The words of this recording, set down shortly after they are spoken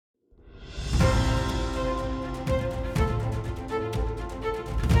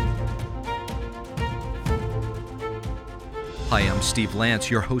Hi, I'm Steve Lance,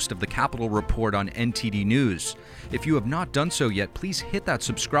 your host of the Capitol Report on NTD News. If you have not done so yet, please hit that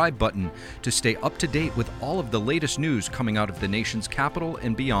subscribe button to stay up to date with all of the latest news coming out of the nation's capital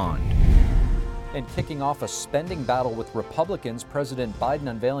and beyond. And kicking off a spending battle with Republicans, President Biden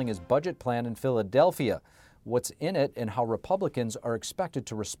unveiling his budget plan in Philadelphia. What's in it and how Republicans are expected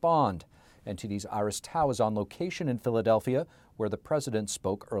to respond. NTD's Iris Tao is on location in Philadelphia, where the president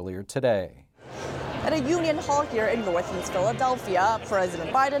spoke earlier today. At a union hall here in Northeast Philadelphia,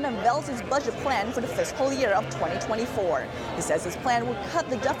 President Biden unveils his budget plan for the fiscal year of 2024. He says his plan will cut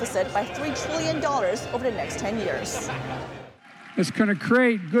the deficit by $3 trillion over the next 10 years. It's going to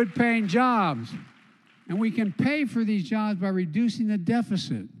create good-paying jobs, and we can pay for these jobs by reducing the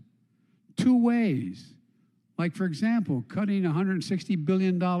deficit two ways. Like, for example, cutting $160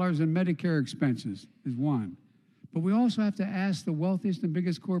 billion in Medicare expenses is one. But we also have to ask the wealthiest and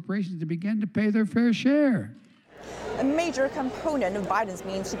biggest corporations to begin to pay their fair share. A major component of Biden's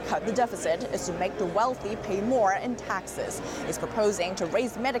means to cut the deficit is to make the wealthy pay more in taxes. He's proposing to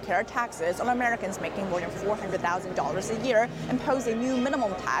raise Medicare taxes on Americans making more than $400,000 a year, impose a new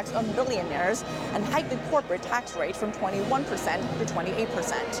minimum tax on billionaires, and hike the corporate tax rate from 21% to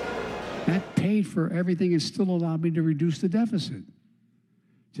 28%. That paid for everything and still allowed me to reduce the deficit.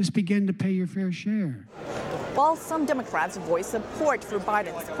 Just begin to pay your fair share. While some Democrats voice support for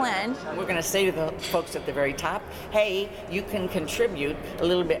Biden's plan, we're going to say to the folks at the very top, hey, you can contribute a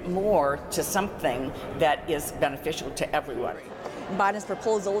little bit more to something that is beneficial to everyone. Biden's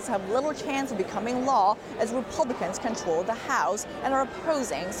proposals have little chance of becoming law as Republicans control the House and are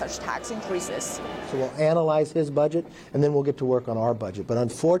opposing such tax increases. So we'll analyze his budget and then we'll get to work on our budget. But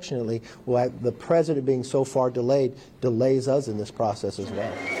unfortunately, the president being so far delayed delays us in this process as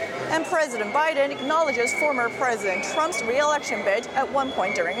well. And President Biden acknowledges former President Trump's re-election bid at one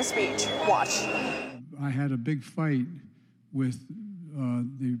point during a speech. Watch. I had a big fight with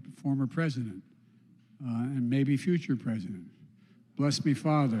the former president and maybe future president. Bless me,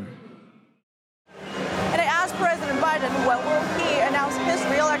 Father. And I asked President Biden when will he announce his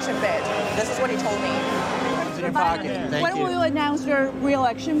re-election bid. This is what he told me. President Biden, when will you announce your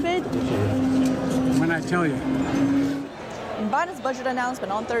re-election bid? When I tell you. Biden's budget announcement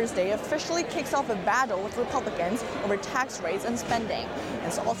on Thursday officially kicks off a battle with Republicans over tax rates and spending.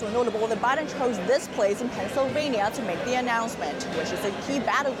 It's also notable that Biden chose this place in Pennsylvania to make the announcement, which is a key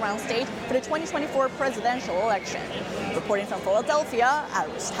battleground state for the 2024 presidential election. Reporting from Philadelphia,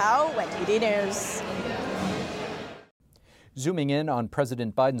 Iris Tao, NTD News. Zooming in on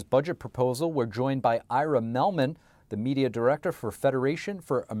President Biden's budget proposal, we're joined by Ira Mehlman, the media director for Federation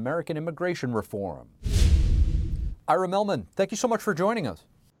for American Immigration Reform. Ira Mehlman, thank you so much for joining us.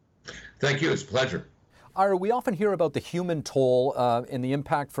 Thank you. It's a pleasure. Ira, we often hear about the human toll and the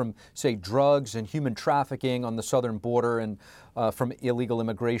impact from, say, drugs and human trafficking on the southern border and from illegal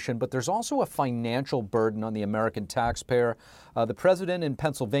immigration, but there's also a financial burden on the American taxpayer. The president in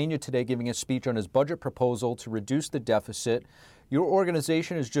Pennsylvania today giving a speech on his budget proposal to reduce the deficit. Your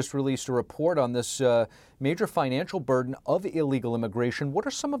organization has just released a report on this major financial burden of illegal immigration. What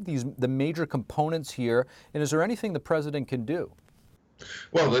are some of the major components here, and is there anything the president can do?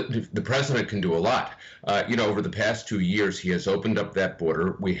 Well, the president can do a lot. Over the past 2 years, he has opened up that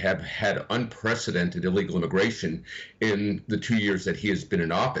border. We have had unprecedented illegal immigration in the 2 years that he has been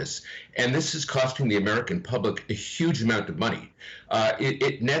in office. And this is costing the American public a huge amount of money.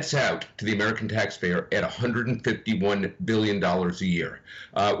 It nets out to the American taxpayer at $151 billion a year.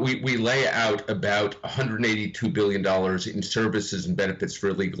 We lay out about $182 billion in services and benefits for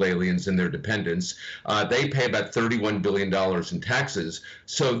illegal aliens and their dependents. They pay about $31 billion in taxes.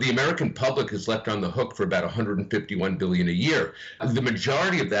 So the American public is left on the hook for about $151 billion a year. The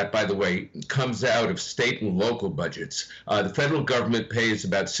majority of that, by the way, comes out of state and local budgets. The federal government pays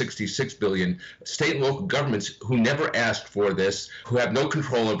about $66 billion. State and local governments who never asked for this, who have no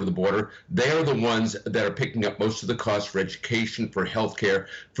control over the border, they are the ones that are picking up most of the costs for education, for health care,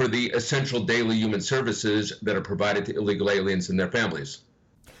 for the essential daily human services that are provided to illegal aliens and their families.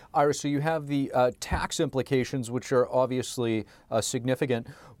 Ira, so you have the tax implications, which are obviously significant.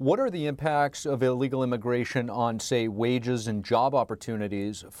 What are the impacts of illegal immigration on, say, wages and job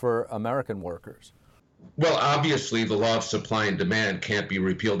opportunities for American workers? Well, obviously, the law of supply and demand can't be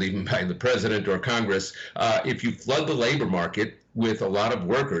repealed even by the president or Congress. If you flood the labor market with a lot of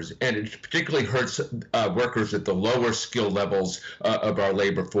workers, and it particularly hurts workers at the lower skill levels of our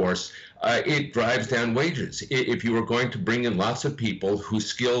labor force, it drives down wages. If you are going to bring in lots of people whose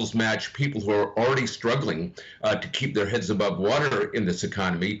skills match people who are already struggling to keep their heads above water in this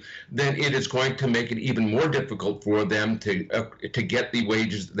economy, then it is going to make it even more difficult for them to get the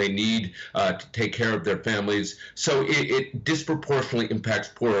wages that they need to take care of their families. So it disproportionately impacts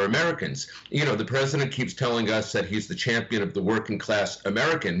poorer Americans. You know, the president keeps telling us that he's the champion of the working class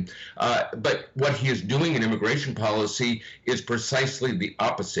American, but what he is doing in immigration policy is precisely the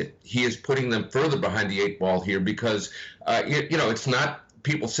opposite. He is putting them further behind the 8 ball here because, it's not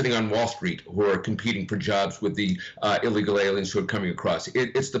people sitting on Wall Street who are competing for jobs with the illegal aliens who are coming across.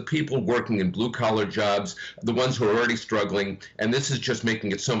 It's the people working in blue-collar jobs, the ones who are already struggling, and this is just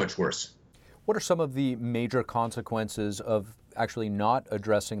making it so much worse. What are some of the major consequences of actually not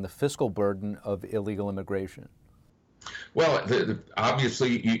addressing the fiscal burden of illegal immigration? Well,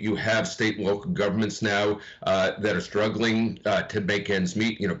 obviously, you have state and local governments now that are struggling to make ends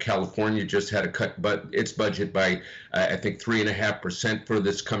meet. You know, California just had to cut its budget by, I think, 3.5% for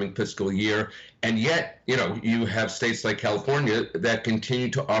this coming fiscal year. And yet, you have states like California that continue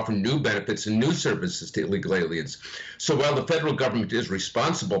to offer new benefits and new services to illegal aliens. So while the federal government is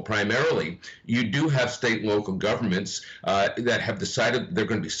responsible primarily, you do have state and local governments that have decided they're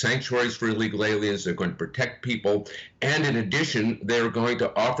going to be sanctuaries for illegal aliens, they're going to protect people, and in addition, they're going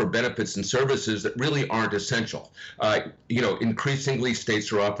to offer benefits and services that really aren't essential. Increasingly,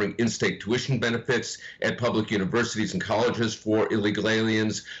 states are offering in-state tuition benefits at public universities and colleges for illegal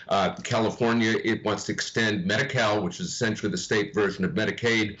aliens. California, it wants to extend Medi-Cal, which is essentially the state version of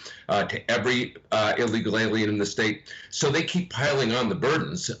Medicaid, to every illegal alien in the state. So they keep piling on the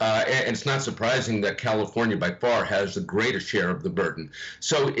burdens, and it's not surprising that California by far has the greatest share of the burden.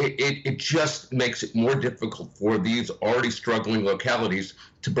 So it just makes it more difficult for these already struggling localities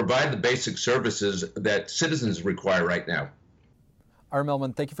to provide the basic services that citizens require right now. Ira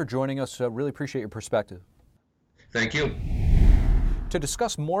Mehlman, thank you for joining us. Really appreciate your perspective. Thank you. To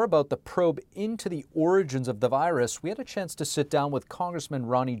discuss more about the probe into the origins of the virus, we had a chance to sit down with Congressman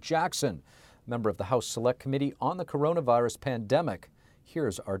Ronny Jackson, member of the House Select Committee on the Coronavirus Pandemic.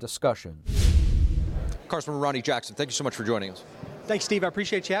 Here's our discussion. Congressman Ronny Jackson, thank you so much for joining us. Thanks, Steve. I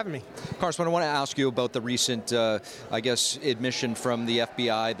appreciate you having me. Congressman, I want to ask you about the recent, admission from the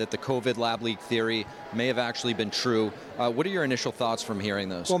FBI that the COVID lab leak theory may have actually been true. What are your initial thoughts from hearing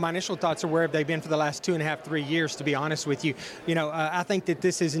those? Well, my initial thoughts are where have they been for the last 2.5, 3 years, to be honest with you. I think that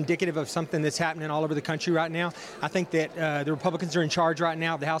this is indicative of something that's happening all over the country right now. I think that the Republicans are in charge right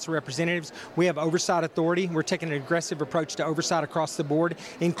now of the House of Representatives. We have oversight authority. We're taking an aggressive approach to oversight across the board,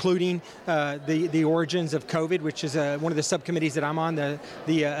 including the origins of COVID, which is one of the subcommittees that I'm on,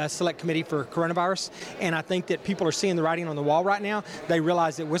 the Select Committee for Coronavirus. And I think that people are seeing the writing on the wall right now. They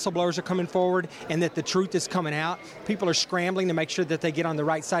realize that whistleblowers are coming forward and that the truth is coming out. People are scrambling to make sure that they get on the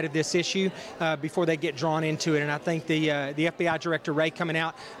right side of this issue before they get drawn into it. And I think the FBI Director Wright coming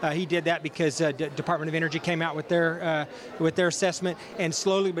out, he did that because Department of Energy came out with their assessment. And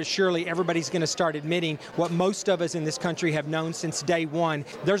slowly but surely, everybody's going to start admitting what most of us in this country have known since day one.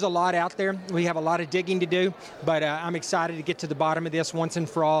 There's a lot out there. We have a lot of digging to do, but I'm excited to get to the bottom of this once and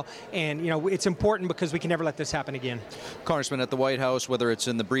for all. And it's important because we can never let this happen again. Congressman, at the White House, whether it's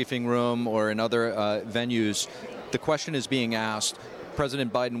in the briefing room or in other venues, the question is being asked,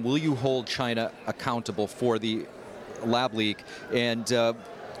 President Biden, will you hold China accountable for the lab leak? And to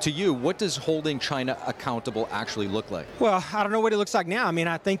you, what does holding China accountable actually look like? Well, I don't know what it looks like now. I mean,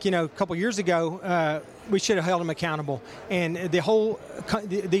 I think, a couple years ago, we should have held them accountable, and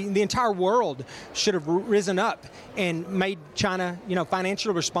the entire world should have risen up and made China,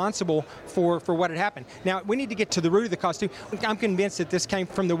 financially responsible for what had happened. Now, we need to get to the root of the cause too. I'm convinced that this came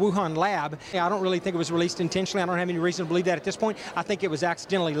from the Wuhan lab. I don't really think it was released intentionally. I don't have any reason to believe that at this point. I think it was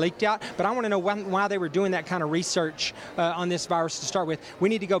accidentally leaked out, but I want to know why they were doing that kind of research on this virus to start with. We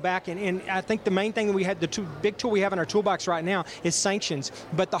need to go back, and I think the main thing that we had, the big tool we have in our toolbox right now is sanctions,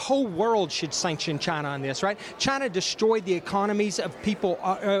 but the whole world should sanction China on this, right? China destroyed the economies of people,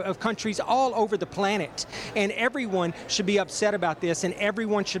 of countries all over the planet, and everyone should be upset about this, and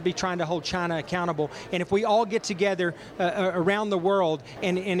everyone should be trying to hold China accountable. And if we all get together around the world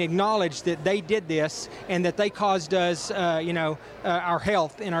and acknowledge that they did this and that they caused us, our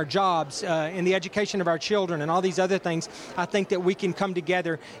health and our jobs and the education of our children and all these other things, I think that we can come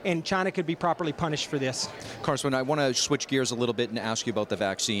together and China could be properly punished for this. Congressman, I want to switch gears a little bit and ask you about the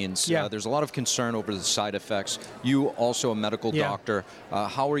vaccines. Yeah. There's a lot of concern over the side effects. You also a medical doctor.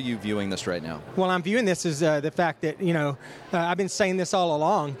 How are you viewing this right now? Well, I'm viewing this as the fact that, I've been saying this all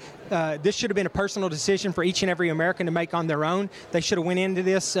along. This should have been a personal decision for each and every American to make on their own. They should have went into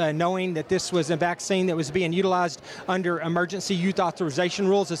this knowing that this was a vaccine that was being utilized under emergency youth authorization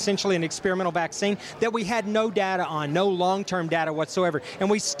rules, essentially an experimental vaccine that we had no data on, no long-term data whatsoever. And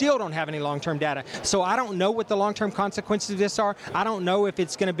we still don't have any long-term data. So I don't know what the long-term consequences of this are. I don't know if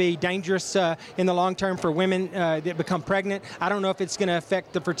it's going to be dangerous in the long term for women that become pregnant. I don't know if it's going to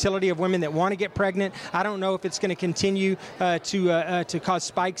affect the fertility of women that want to get pregnant. I don't know if it's going to continue to cause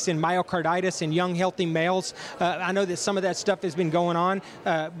spikes in myocarditis in young, healthy males. I know that some of that stuff has been going on.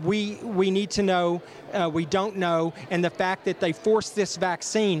 We need to know. We don't know. And the fact that they forced this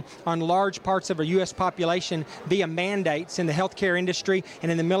vaccine on large parts of our U.S. population via mandates in the healthcare industry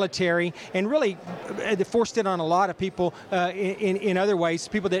and in the military, and really they forced it on a lot of people in other ways,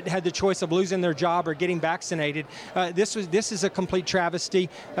 people that had the choice of losing their job or getting vaccinated. This is a complete travesty.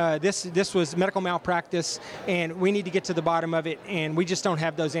 This was medical malpractice, and we need to get to the bottom of it, and we just don't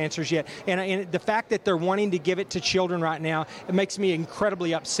have those answers yet. And the fact that they're wanting to give it to children right now, it makes me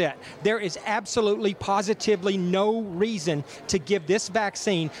incredibly upset. There is absolutely, positively no reason to give this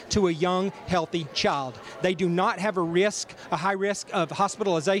vaccine to a young, healthy child. They do not have a high risk of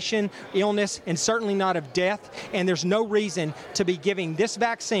hospitalization, illness, and certainly not of death, and there's no reason to be giving this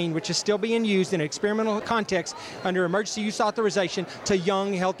vaccine, which is still being used in an experimental context under emergency use authorization, to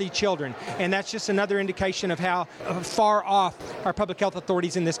young, healthy children. And that's just another indication of how far off our public health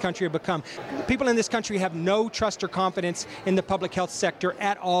authorities in this country have become. People in this country have no trust or confidence in the public health sector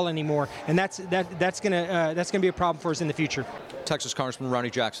at all anymore, and that's going to be a problem for us in the future. Texas Congressman Ronny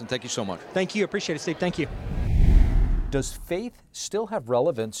Jackson, thank you so much. Thank you. Appreciate it, Steve. Thank you. Does faith still have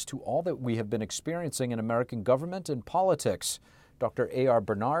relevance to all that we have been experiencing in American government and politics? Dr. A.R.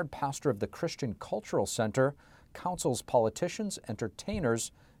 Bernard, pastor of the Christian Cultural Center, counsels politicians,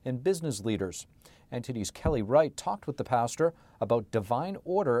 entertainers, and business leaders. NTD's Kelly Wright talked with the pastor about divine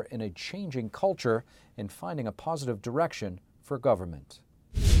order in a changing culture and finding a positive direction for government.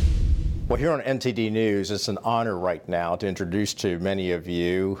 Well, here on NTD News, it's an honor right now to introduce to many of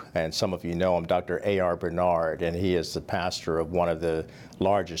you, and some of you know him, Dr. A.R. Bernard, and he is the pastor of one of the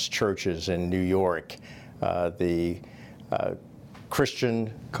largest churches in New York, the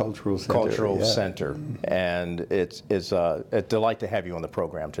Christian Cultural Center. And it's a delight to have you on the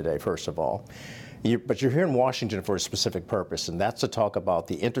program today, first of all. But you're here in Washington for a specific purpose, and that's to talk about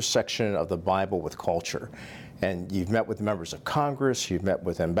the intersection of the Bible with culture. And you've met with members of Congress, you've met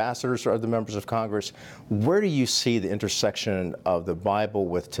with ambassadors or other members of Congress. Where do you see the intersection of the Bible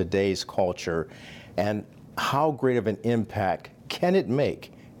with today's culture, and how great of an impact can it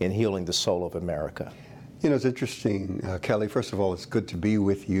make in healing the soul of America? You know, it's interesting, Kelly. First of all, it's good to be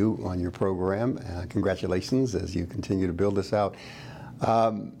with you on your program. Congratulations as you continue to build this out.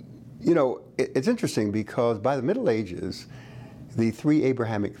 You know, it's interesting because by the Middle Ages, the three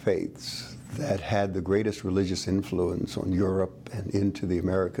Abrahamic faiths that had the greatest religious influence on Europe and into the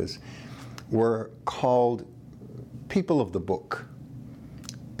Americas were called people of the book.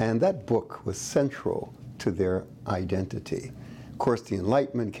 And that book was central to their identity. Of course, the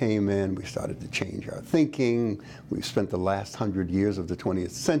Enlightenment came in, we started to change our thinking. We've spent the last 100 years of the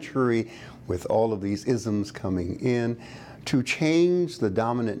 20th century with all of these isms coming in to change the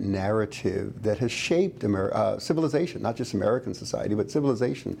dominant narrative that has shaped civilization, not just American society, but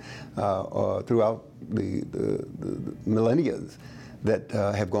civilization throughout the millennia that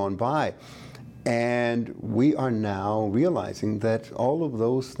have gone by. And we are now realizing that all of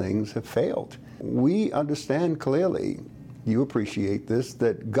those things have failed. We understand clearly, you appreciate this,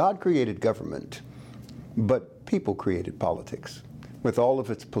 that God created government, but people created politics with all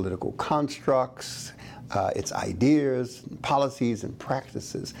of its political constructs, its ideas, policies, and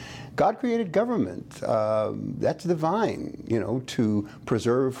practices. God created government. That's divine, you know, to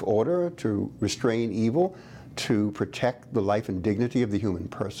preserve order, to restrain evil, to protect the life and dignity of the human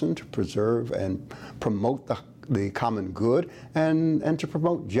person, to preserve and promote the common good, and to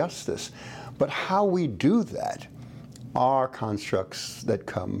promote justice. But how we do that are constructs that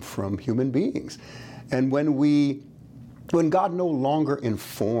come from human beings. And when God no longer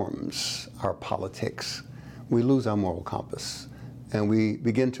informs our politics, we lose our moral compass, and we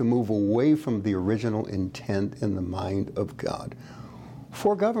begin to move away from the original intent in the mind of God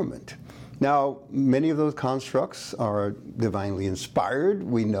for government. Now, many of those constructs are divinely inspired,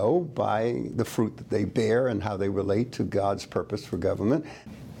 we know, by the fruit that they bear and how they relate to God's purpose for government.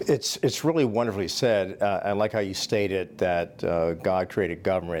 It's really wonderfully said. I like how you stated that God created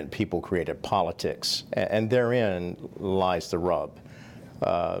government, people created politics, and therein lies the rub.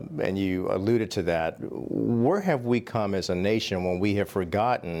 and you alluded to that. Where have we come as a nation when we have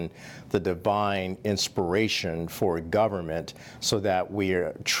forgotten the divine inspiration for government so that we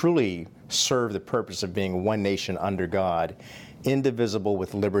truly serve the purpose of being one nation under God, indivisible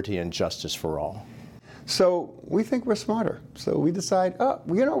with liberty and justice for all? So we think we're smarter. So we decide,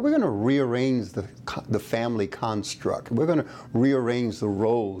 we're going to rearrange the family construct. We're going to rearrange the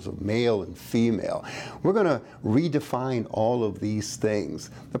roles of male and female. We're going to redefine all of these things.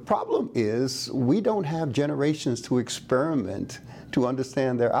 The problem is we don't have generations to experiment to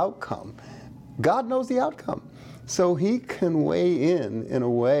understand their outcome. God knows the outcome. So he can weigh in a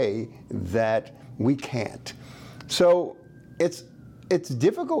way that we can't. So it's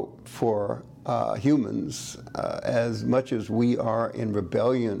difficult for humans, as much as we are in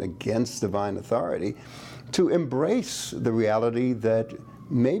rebellion against divine authority, to embrace the reality that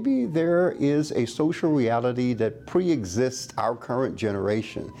maybe there is a social reality that pre-exists our current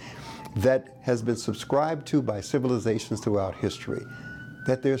generation, that has been subscribed to by civilizations throughout history,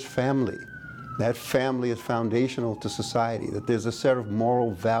 that there's family. That family is foundational to society, that there's a set of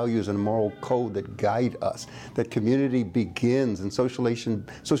moral values and moral code that guide us, that community begins and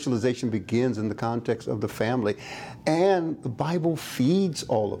socialization begins in the context of the family. And the Bible feeds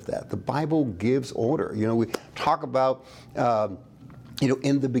all of that. The Bible gives order. You know, we talk about,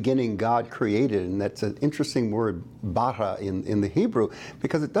 in the beginning God created, and that's an interesting word, bara, in the Hebrew,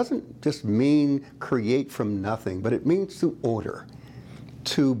 because it doesn't just mean create from nothing, but it means to order.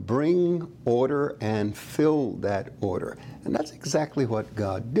 To bring order and fill that order. And that's exactly what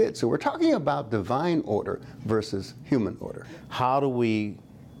God did. So we're talking about divine order versus human order. How do we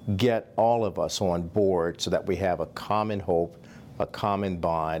get all of us on board so that we have a common hope, a common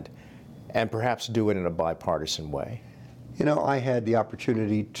bond, and perhaps do it in a bipartisan way? You know, I had the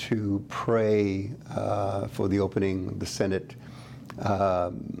opportunity to pray for the opening of the Senate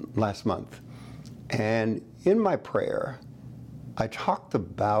last month. And in my prayer, I talked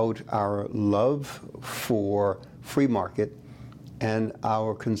about our love for free market and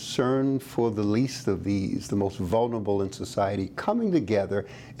our concern for the least of these, the most vulnerable in society, coming together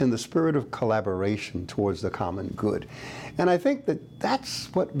in the spirit of collaboration towards the common good. And I think that that's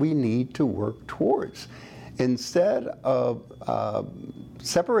what we need to work towards. Instead of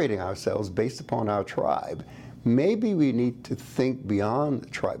separating ourselves based upon our tribe, maybe we need to think beyond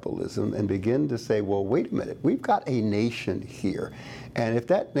tribalism and begin to say, well, wait a minute, we've got a nation here. And if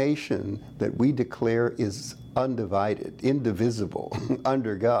that nation that we declare is undivided, indivisible,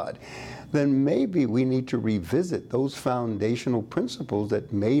 under God, then maybe we need to revisit those foundational principles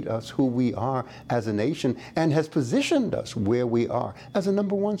that made us who we are as a nation and has positioned us where we are as a #1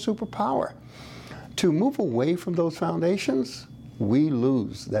 superpower. To move away from those foundations, we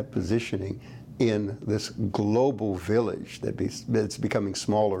lose that positioning in this global village that's becoming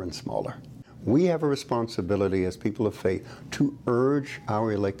smaller and smaller. We have a responsibility as people of faith to urge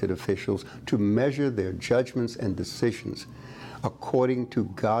our elected officials to measure their judgments and decisions according to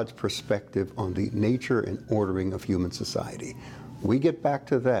God's perspective on the nature and ordering of human society. We get back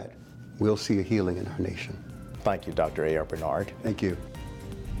to that, we'll see a healing in our nation. Thank you, Dr. A.R. Bernard. Thank you.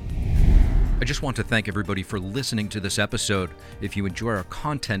 I just want to thank everybody for listening to this episode. If you enjoy our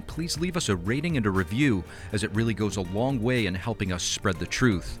content, please leave us a rating and a review, as it really goes a long way in helping us spread the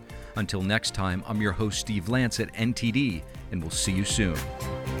truth. Until next time, I'm your host, Steve Lance at NTD, and we'll see you soon.